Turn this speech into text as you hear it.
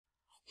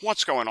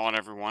What's going on,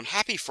 everyone?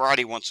 Happy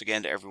Friday once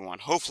again to everyone.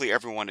 Hopefully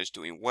everyone is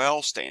doing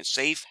well, staying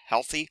safe,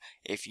 healthy.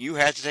 If you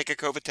had to take a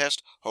COVID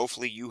test,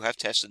 hopefully you have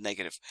tested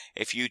negative.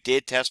 If you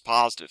did test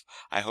positive,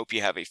 I hope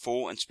you have a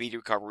full and speedy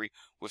recovery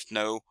with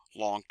no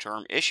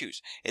long-term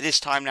issues. It is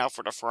time now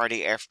for the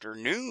Friday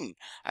afternoon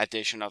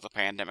edition of the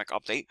Pandemic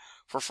Update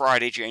for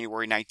Friday,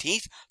 January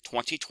 19th,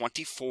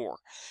 2024.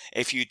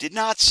 If you did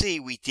not see,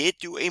 we did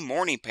do a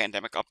morning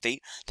Pandemic Update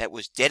that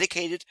was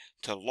dedicated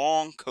to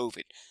long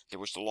COVID. There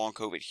was the long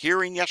COVID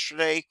hearing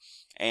yesterday,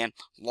 and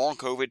long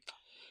COVID,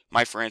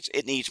 my friends,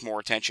 it needs more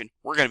attention.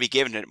 We're going to be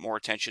giving it more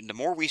attention. The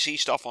more we see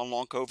stuff on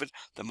long COVID,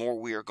 the more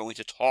we are going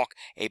to talk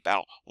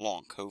about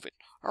long COVID.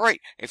 All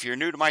right, if you're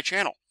new to my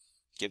channel,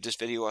 give this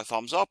video a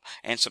thumbs up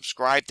and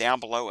subscribe down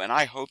below, and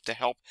I hope to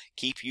help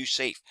keep you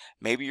safe.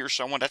 Maybe you're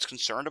someone that's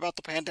concerned about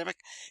the pandemic,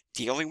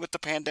 dealing with the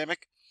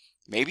pandemic.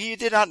 Maybe you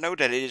did not know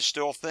that it is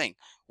still a thing,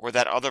 or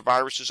that other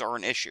viruses are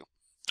an issue.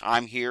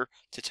 I'm here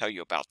to tell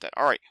you about that.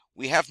 All right,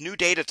 we have new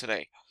data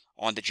today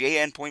on the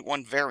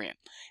JN.1 variant,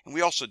 and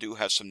we also do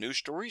have some news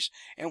stories,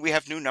 and we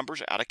have new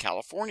numbers out of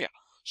California.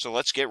 So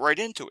let's get right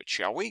into it,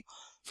 shall we?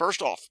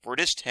 First off,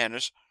 British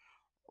tennis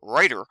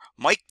writer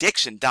Mike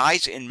Dixon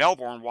dies in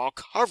Melbourne while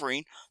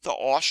covering the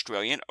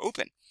Australian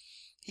Open.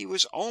 He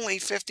was only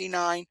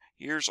 59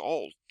 years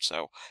old.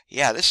 So,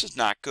 yeah, this is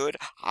not good.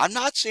 I'm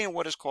not seeing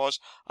what his cause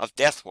of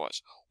death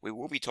was. We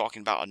will be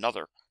talking about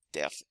another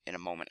death in a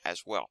moment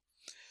as well.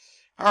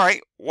 All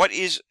right, what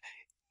is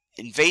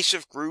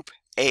invasive group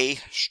A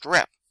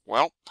strep?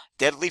 Well,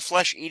 deadly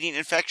flesh-eating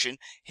infection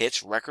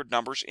hits record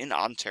numbers in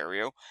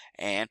Ontario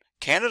and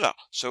Canada.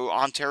 So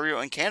Ontario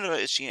and Canada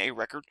is seeing a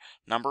record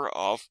number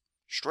of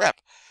strep.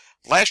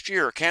 Last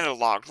year, Canada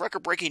logged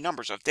record-breaking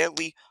numbers of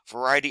deadly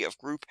variety of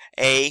group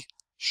A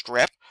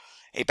strep,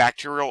 a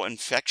bacterial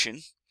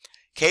infection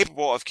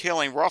capable of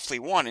killing roughly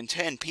 1 in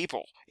 10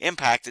 people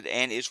impacted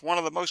and is one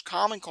of the most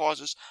common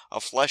causes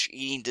of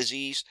flesh-eating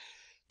disease.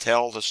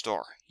 Tell the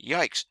Star.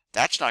 Yikes,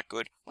 that's not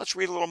good. Let's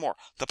read a little more.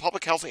 The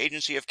Public Health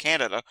Agency of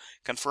Canada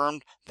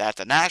confirmed that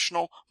the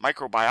National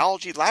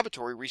Microbiology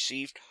Laboratory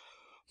received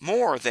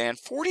more than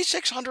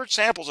 4,600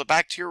 samples of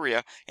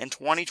bacteria in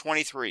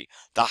 2023,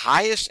 the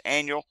highest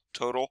annual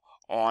total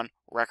on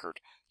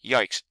record.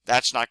 Yikes,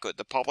 that's not good.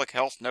 The Public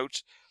Health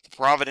notes the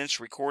Providence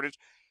recorded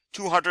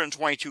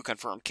 222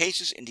 confirmed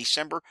cases in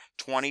December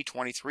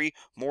 2023,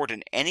 more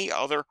than any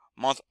other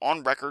month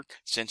on record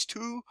since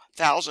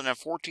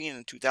 2014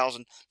 and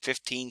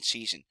 2015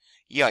 season.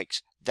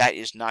 Yikes, that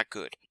is not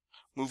good.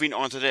 Moving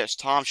on to this,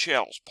 Tom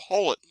Shell's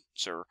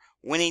Pulitzer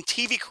winning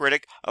TV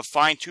critic of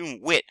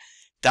fine-tuned wit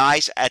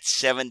dies at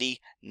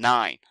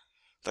 79.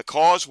 The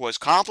cause was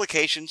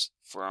complications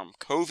from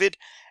COVID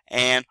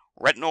and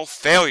retinal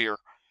failure,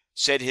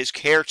 said his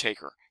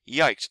caretaker.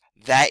 Yikes,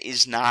 that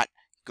is not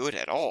good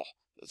at all.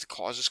 The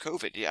cause is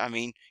COVID. I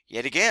mean,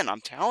 yet again,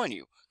 I'm telling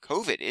you,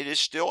 COVID, it is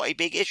still a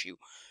big issue.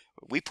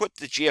 We put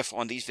the GIF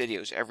on these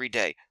videos every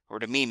day, or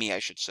the meme, I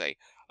should say,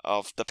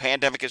 of the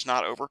pandemic is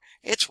not over.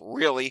 It's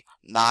really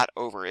not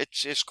over.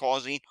 It's just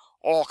causing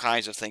all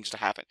kinds of things to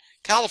happen.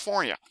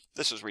 California,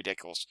 this is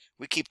ridiculous.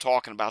 We keep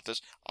talking about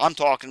this. I'm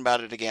talking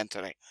about it again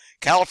today.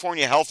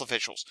 California health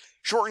officials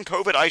shortened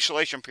COVID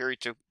isolation period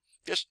to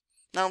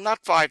not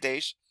 5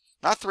 days,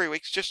 not 3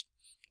 weeks, just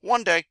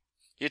 1 day.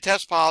 You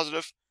test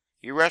positive.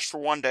 You rest for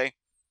 1 day.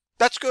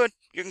 That's good.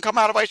 You can come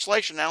out of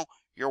isolation now.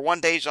 Your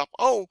 1 day's up.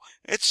 Oh,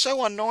 it's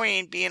so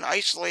annoying being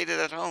isolated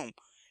at home.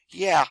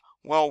 Yeah,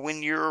 well,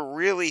 when you're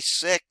really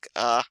sick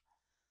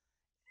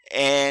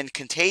and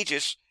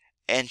contagious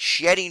and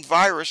shedding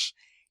virus,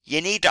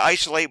 you need to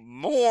isolate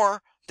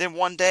more than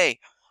 1 day.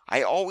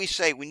 I always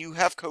say when you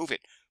have COVID,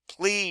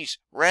 please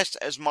rest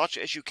as much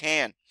as you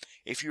can.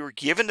 If you are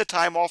given the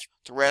time off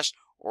to rest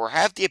or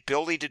have the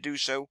ability to do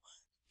so,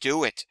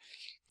 do it.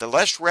 The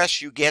less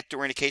rest you get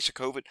during a case of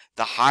COVID,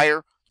 the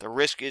higher the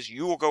risk is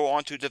you will go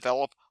on to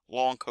develop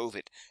long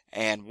COVID.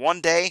 And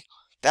 1 day,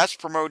 that's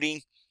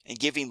promoting and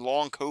giving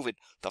long COVID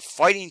the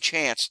fighting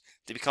chance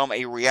to become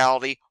a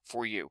reality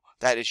for you.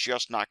 That is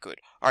just not good.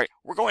 All right,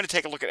 we're going to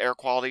take a look at air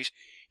qualities.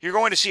 You're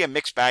going to see a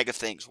mixed bag of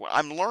things. What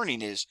I'm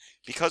learning is,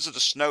 because of the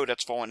snow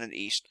that's falling in the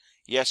east,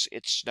 yes,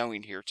 it's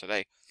snowing here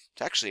today.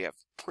 It's actually a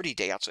pretty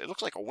day outside. It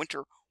looks like a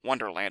winter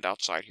wonderland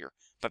outside here.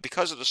 But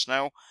because of the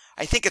snow,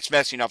 I think it's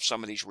messing up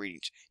some of these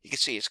readings. You can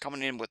see it's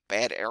coming in with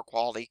bad air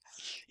quality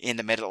in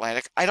the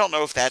mid-Atlantic. I don't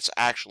know if that's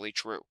actually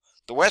true.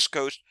 The West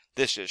Coast,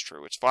 this is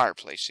true. It's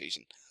fireplace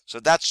season. So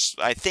that's,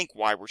 I think,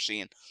 why we're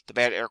seeing the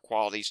bad air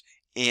qualities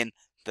in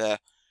the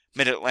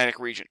mid-Atlantic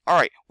region. All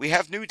right, we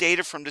have new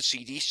data from the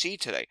CDC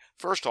today.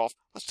 First off,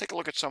 let's take a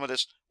look at some of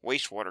this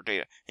wastewater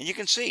data. And you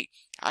can see,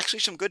 actually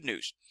some good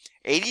news.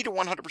 80 to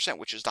 100%,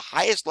 which is the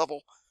highest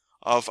level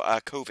of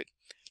COVID.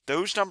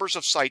 Those numbers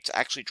of sites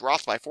actually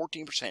dropped by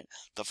 14%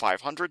 to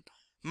 500.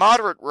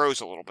 Moderate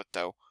rose a little bit,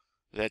 though.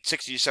 That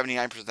 60 to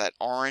 79%, that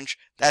orange,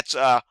 that's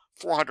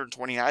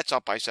 429. That's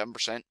up by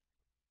 7%.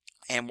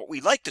 And what we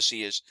like to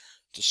see is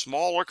the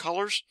smaller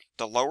colors,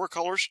 the lower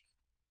colors,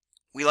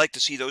 we like to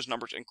see those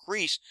numbers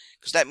increase,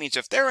 because that means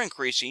if they're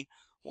increasing,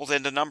 well,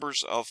 then the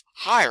numbers of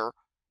higher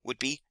would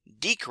be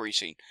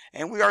decreasing.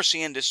 And we are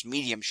seeing this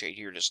medium shade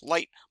here, this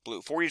light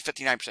blue, 40 to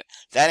 59%.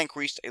 That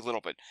increased a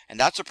little bit. And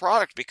that's a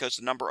product because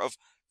the number of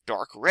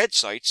dark red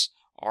sites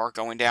are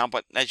going down.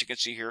 But as you can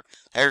see here,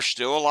 there's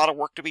still a lot of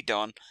work to be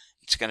done.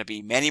 It's going to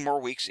be many more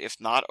weeks, if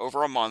not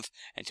over a month,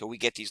 until we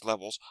get these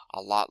levels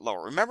a lot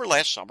lower. Remember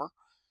last summer?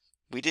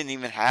 We didn't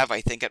even have,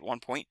 I think at one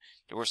point,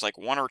 there was like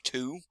 1 or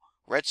 2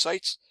 red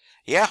sites.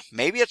 Yeah,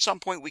 maybe at some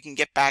point we can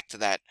get back to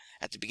that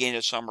at the beginning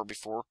of summer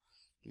before,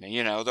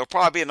 there'll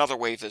probably be another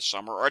wave this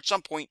summer, or at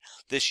some point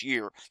this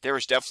year, there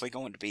is definitely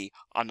going to be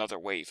another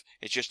wave.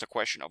 It's just a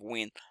question of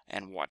when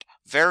and what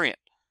variant.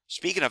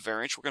 Speaking of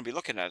variants, we're going to be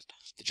looking at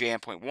the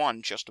JN.1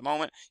 in just a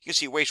moment. You can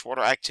see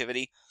wastewater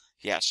activity.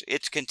 Yes,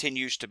 it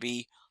continues to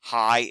be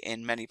high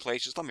in many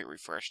places. Let me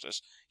refresh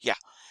this. Yeah,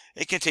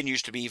 it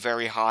continues to be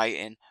very high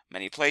in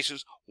many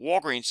places.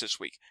 Walgreens this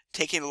week.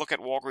 Taking a look at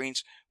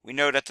Walgreens, we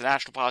know that the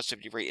national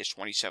positivity rate is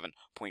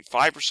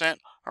 27.5%.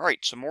 All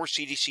right, some more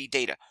CDC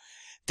data.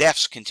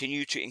 Deaths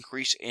continue to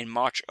increase in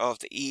much of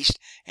the East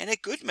and a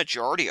good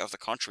majority of the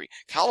country.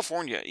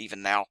 California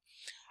even now.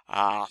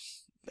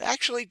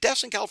 Actually,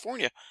 deaths in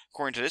California,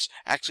 according to this,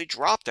 actually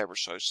dropped ever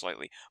so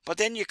slightly. But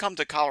then you come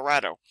to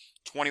Colorado,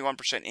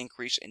 21%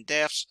 increase in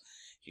deaths.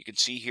 You can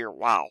see here,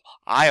 wow,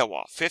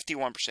 Iowa,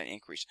 51%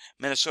 increase.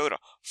 Minnesota,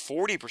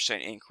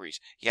 40% increase.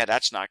 Yeah,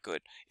 that's not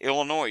good.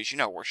 Illinois,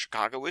 where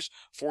Chicago is,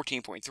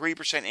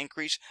 14.3%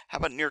 increase. How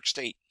about New York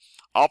State?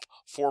 Up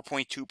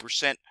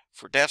 4.2%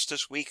 for deaths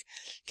this week.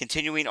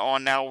 Continuing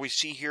on now, we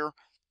see here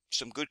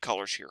some good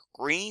colors here.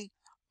 Green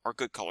are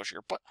good colors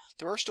here, but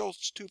there are still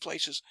 2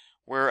 places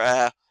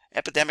where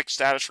epidemic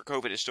status for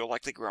COVID is still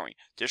likely growing.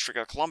 District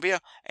of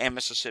Columbia and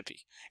Mississippi.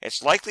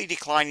 It's likely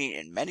declining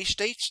in many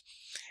states.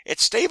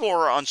 It's stable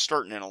or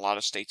uncertain in a lot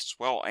of states as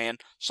well,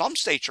 and some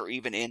states are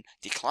even in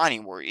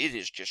declining where it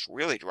is just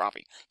really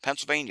dropping.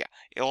 Pennsylvania,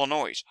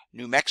 Illinois,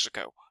 New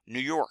Mexico, New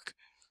York,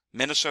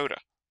 Minnesota,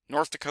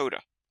 North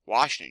Dakota,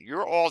 Washington.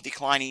 You're all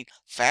declining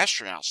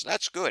faster now, so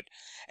that's good.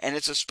 And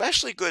it's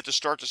especially good to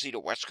start to see the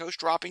West Coast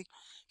dropping,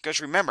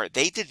 because remember,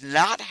 they did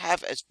not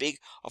have as big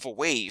of a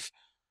wave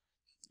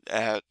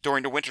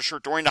during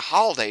the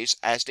holidays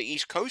as the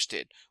East Coast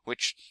did,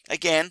 which,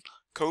 again,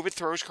 COVID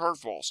throws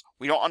curveballs.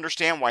 We don't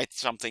understand why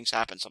some things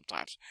happen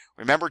sometimes.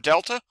 Remember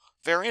Delta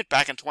variant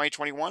back in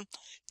 2021?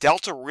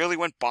 Delta really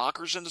went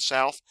bonkers in the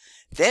South.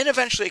 Then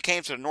eventually it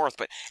came to the North,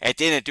 but it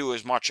didn't do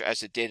as much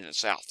as it did in the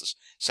South. The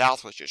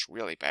South was just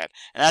really bad.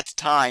 And at the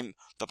time,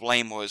 the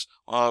blame was,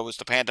 it was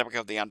the pandemic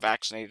of the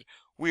unvaccinated.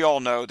 We all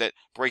know that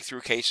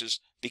breakthrough cases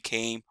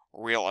became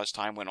real as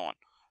time went on.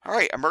 All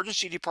right,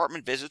 emergency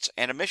department visits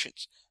and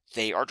admissions.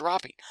 They are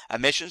dropping.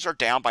 Admissions are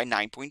down by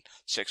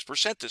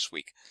 9.6% this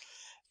week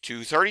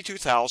to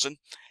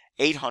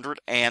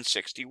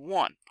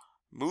 32,861.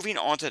 Moving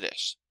on to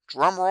this.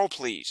 Drum roll,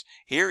 please.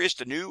 Here is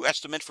the new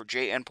estimate for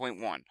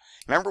JN.1.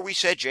 Remember we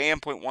said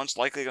JN.1 is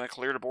likely going to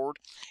clear the board?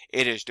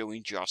 It is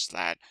doing just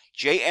that.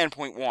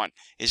 JN.1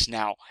 is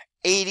now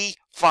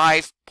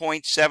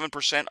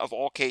 85.7% of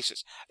all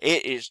cases.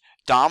 It is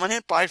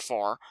dominant by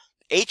far.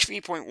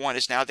 HV.1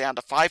 is now down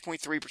to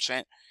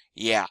 5.3%.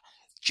 Yeah,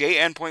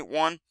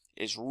 JN.1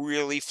 is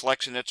really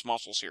flexing its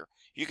muscles here.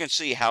 You can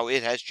see how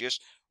it has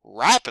just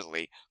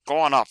rapidly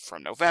gone up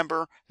from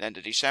November, then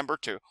to December,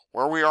 to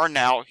where we are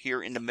now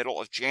here in the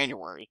middle of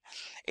January,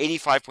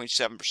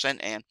 85.7%,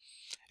 and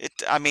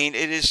it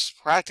is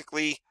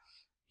practically,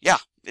 yeah,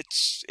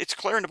 it's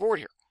clearing the board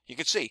here. You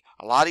can see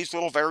a lot of these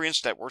little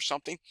variants that were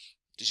something,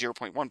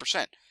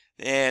 0.1%.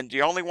 And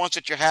the only ones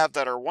that you have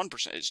that are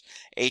 1% is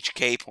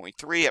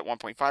HK.3 at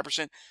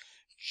 1.5%,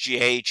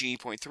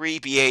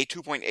 JG.3, BA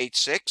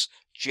 2.86,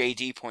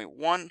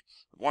 JD.1,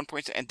 1.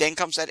 And then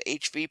comes that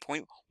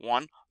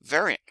HV.1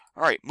 variant.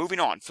 All right, moving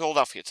on.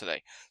 Philadelphia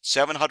today.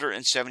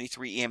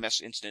 773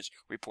 EMS incidents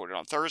reported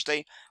on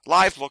Thursday.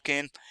 Live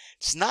look-in.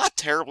 It's not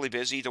terribly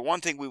busy. The one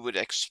thing we would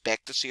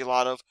expect to see a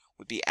lot of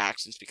would be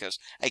accidents because,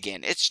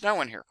 again, it's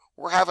snowing here.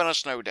 We're having a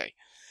snow day.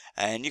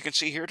 And you can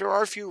see here there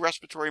are a few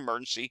respiratory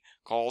emergency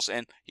calls.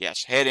 And,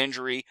 yes, head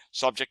injury,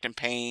 subject in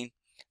pain,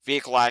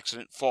 vehicle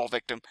accident, fall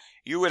victim.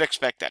 You would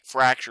expect that.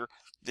 Fracture.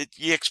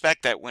 You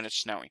expect that when it's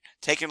snowing.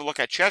 Taking a look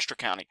at Chester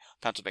County,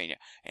 Pennsylvania,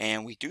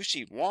 and we do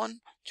see 1,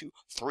 2,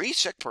 3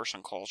 sick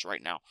person calls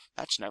right now.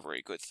 That's never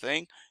a good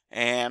thing.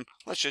 And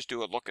let's just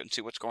do a look and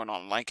see what's going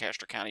on in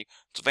Lancaster County,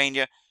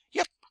 Pennsylvania.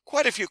 Yep,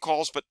 quite a few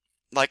calls, but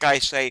like I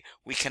say,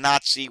 we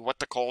cannot see what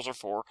the calls are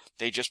for.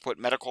 They just put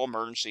medical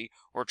emergency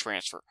or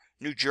transfer.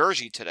 New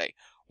Jersey today,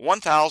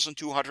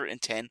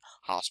 1,210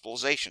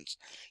 hospitalizations,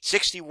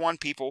 61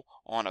 people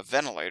on a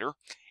ventilator.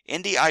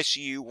 In the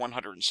ICU,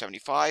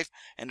 175,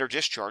 and their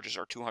discharges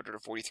are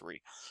 243.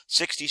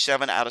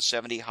 67 out of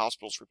 70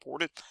 hospitals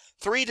reported.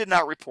 3 did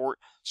not report,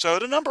 so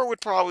the number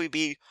would probably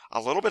be a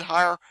little bit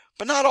higher,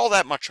 but not all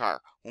that much higher.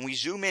 When we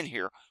zoom in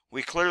here,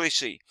 we clearly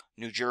see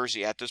New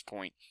Jersey at this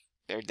point.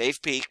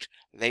 They've peaked.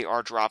 They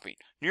are dropping.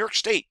 New York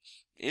State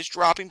is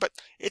dropping, but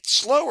it's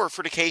slower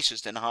for the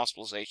cases than the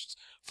hospitalizations.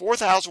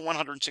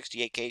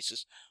 4,168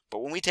 cases, but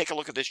when we take a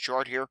look at this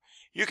chart here,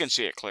 you can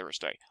see it clear as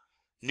day.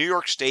 New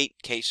York State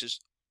cases,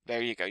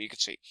 There you go. You can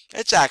see.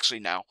 It's actually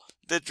now.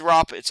 The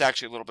drop, it's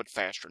actually a little bit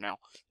faster now.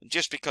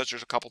 Just because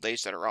there's a couple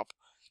days that are up,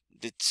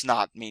 it's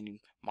not meaning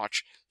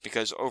much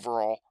because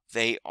overall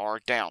they are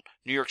down.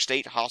 New York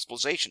State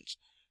hospitalizations,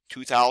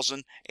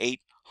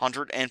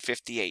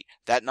 2,858.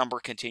 That number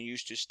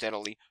continues to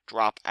steadily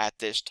drop at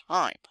this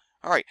time.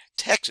 All right,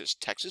 Texas.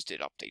 Texas did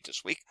update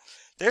this week.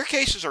 Their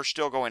cases are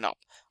still going up.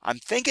 I'm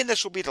thinking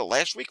this will be the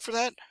last week for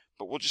that,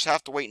 but we'll just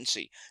have to wait and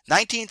see.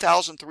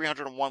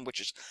 19,301,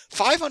 which is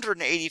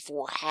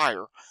 584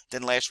 higher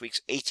than last week's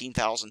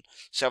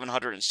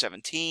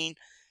 18,717.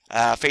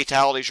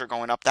 Fatalities are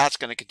going up. That's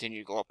going to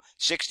continue to go up.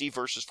 60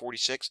 versus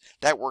 46.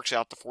 That works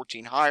out to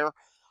 14 higher.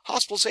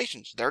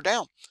 Hospitalizations, they're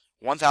down.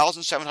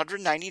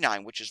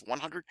 1,799, which is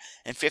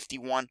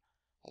 151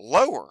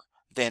 lower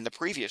than the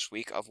previous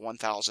week of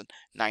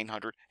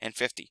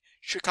 1,950.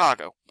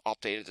 Chicago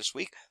updated this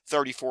week.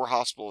 34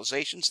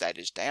 hospitalizations. That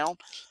is down.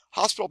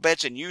 Hospital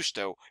beds in use,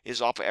 though,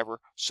 is up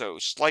ever so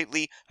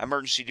slightly.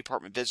 Emergency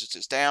department visits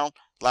is down.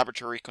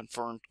 Laboratory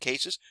confirmed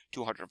cases,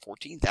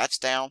 214. That's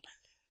down.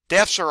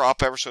 Deaths are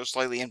up ever so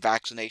slightly, and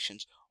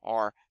vaccinations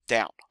are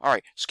down. All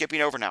right,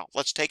 skipping over now.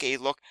 Let's take a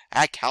look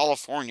at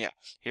California.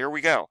 Here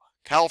we go.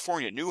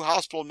 California, new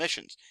hospital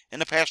admissions in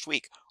the past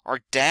week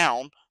are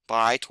down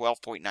by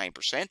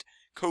 12.9%.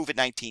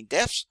 COVID-19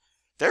 deaths,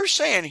 they're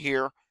saying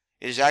here,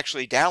 it is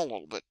actually down a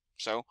little bit.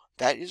 So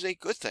that is a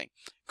good thing.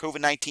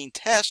 COVID-19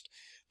 test,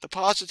 the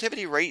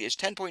positivity rate is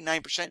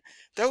 10.9%.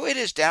 Though it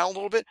is down a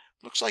little bit,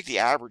 looks like the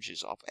average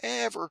is up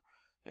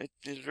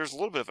there's a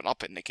little bit of an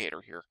up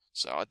indicator here.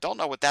 So I don't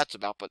know what that's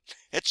about, but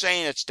it's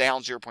saying it's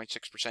down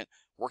 0.6%,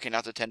 working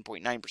out to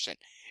 10.9%.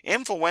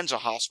 Influenza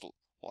hospital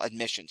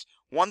admissions,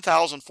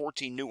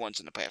 1,014 new ones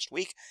in the past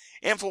week.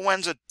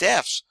 Influenza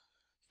deaths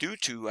due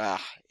to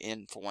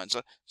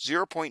influenza,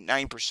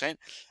 0.9%.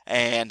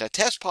 And the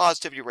test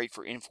positivity rate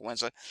for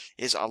influenza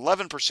is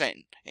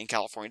 11% in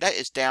California. That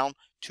is down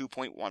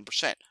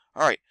 2.1%.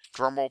 All right,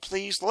 drum roll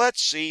please.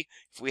 Let's see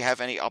if we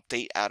have any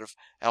update out of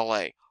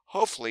LA.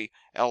 Hopefully,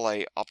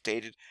 LA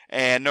updated.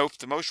 And nope,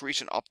 the most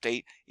recent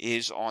update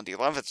is on the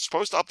 11th. It's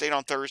supposed to update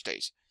on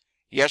Thursdays.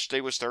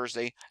 Yesterday was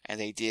Thursday, and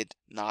they did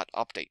not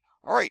update.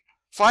 All right,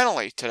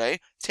 finally, today,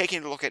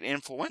 taking a look at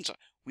influenza.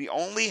 We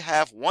only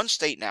have one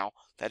state now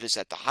that is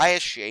at the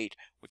highest shade,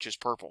 which is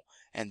purple,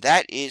 and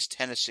that is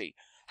Tennessee.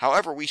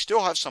 However, we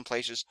still have some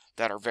places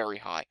that are very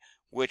high,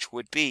 which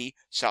would be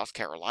South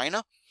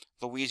Carolina,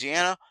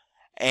 Louisiana,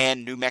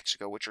 and New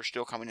Mexico, which are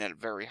still coming in at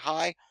very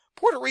high.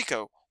 Puerto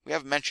Rico, we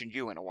haven't mentioned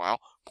you in a while.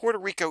 Puerto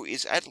Rico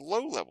is at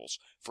low levels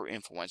for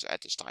influenza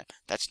at this time.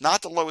 That's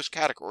not the lowest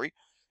category.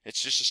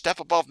 It's just a step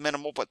above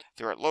minimal, but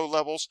they're at low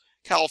levels.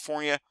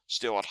 California,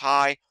 still at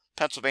high.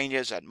 Pennsylvania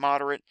is at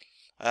moderate.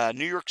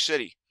 New York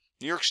City.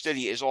 New York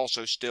City is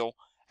also still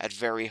at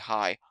very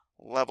high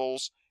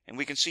levels. And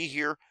we can see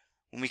here,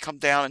 when we come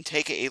down and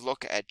take a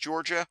look at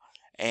Georgia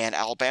and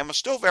Alabama,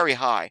 still very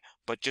high,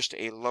 but just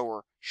a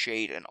lower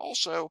shade. And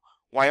also,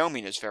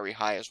 Wyoming is very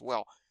high as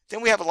well.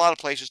 Then we have a lot of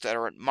places that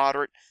are at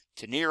moderate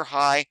to near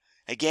high.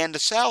 Again, the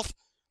South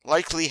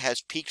likely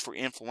has peaked for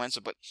influenza,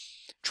 but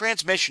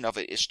transmission of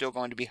it is still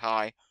going to be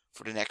high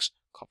for the next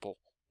couple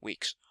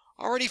weeks.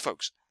 Alrighty,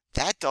 folks,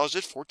 that does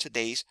it for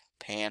today's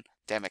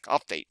pandemic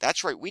update.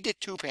 That's right, we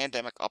did 2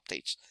 pandemic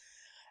updates.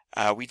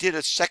 We did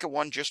a second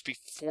one just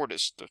before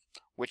this,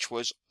 which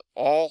was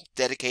all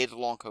dedicated to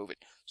long COVID.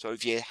 So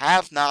if you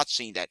have not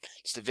seen that,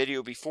 it's the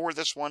video before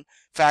this one.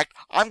 In fact,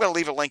 I'm going to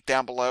leave a link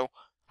down below.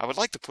 I would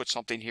like to put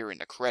something here in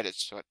the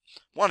credits, but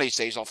one of these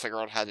days I'll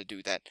figure out how to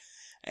do that.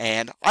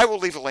 And I will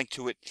leave a link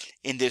to it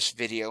in this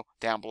video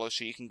down below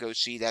so you can go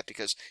see that,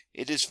 because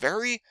it is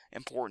very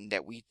important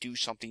that we do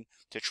something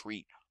to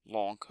treat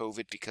long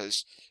COVID,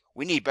 because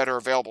we need better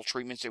available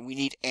treatments and we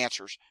need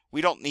answers.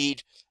 We don't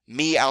need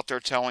me out there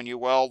telling you,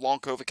 well, long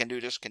COVID can do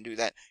this, can do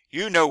that.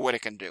 You know what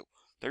it can do.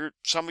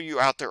 Some of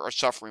you out there are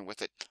suffering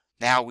with it.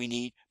 Now we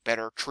need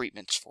better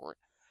treatments for it.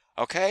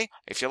 Okay?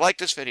 If you like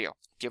this video,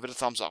 give it a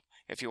thumbs up.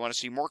 If you want to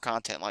see more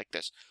content like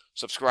this,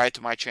 subscribe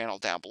to my channel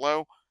down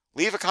below.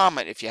 Leave a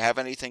comment if you have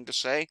anything to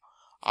say.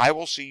 I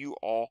will see you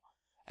all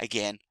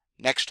again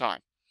next time.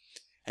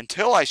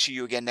 Until I see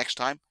you again next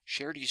time,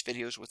 share these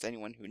videos with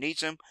anyone who needs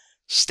them.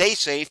 Stay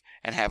safe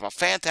and have a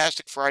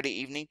fantastic Friday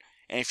evening.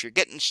 And if you're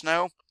getting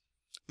snow,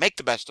 make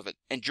the best of it.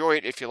 Enjoy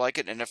it if you like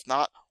it. And if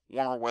not,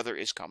 warmer weather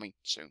is coming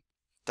soon.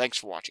 Thanks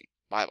for watching.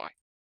 Bye-bye.